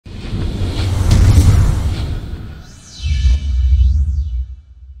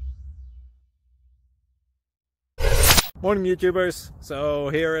Morning YouTubers. So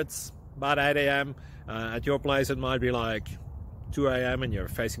here it's about 8 a.m. At your place it might be like 2 a.m. and you're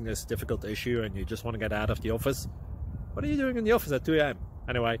facing this difficult issue and you just want to get out of the office. What are you doing in the office at 2 a.m.?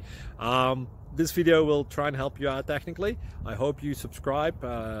 Anyway, this video will try and help you out technically. I hope you subscribe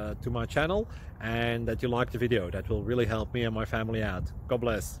to my channel and that you like the video. That will really help me and my family out. God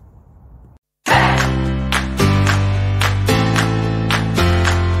bless.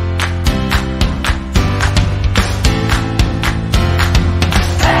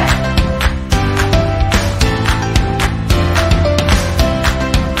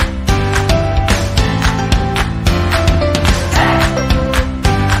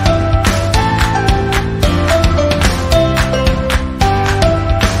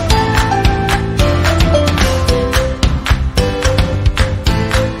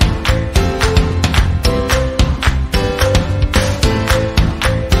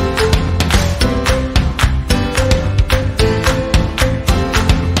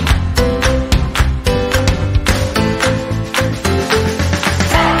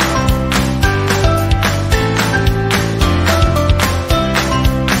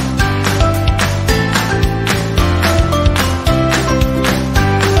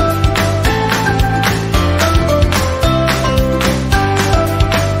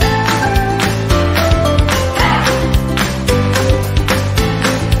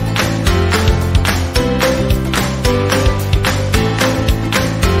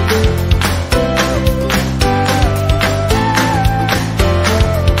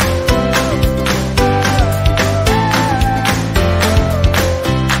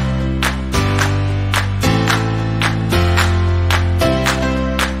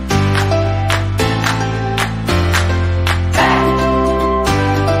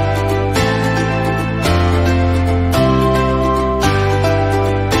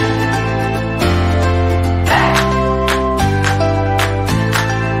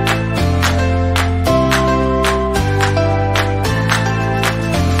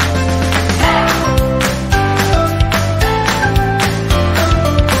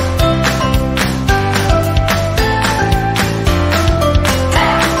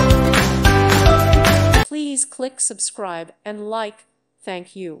 Please click subscribe and like.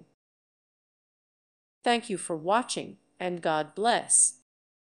 Thank you. Thank you for watching, and God bless.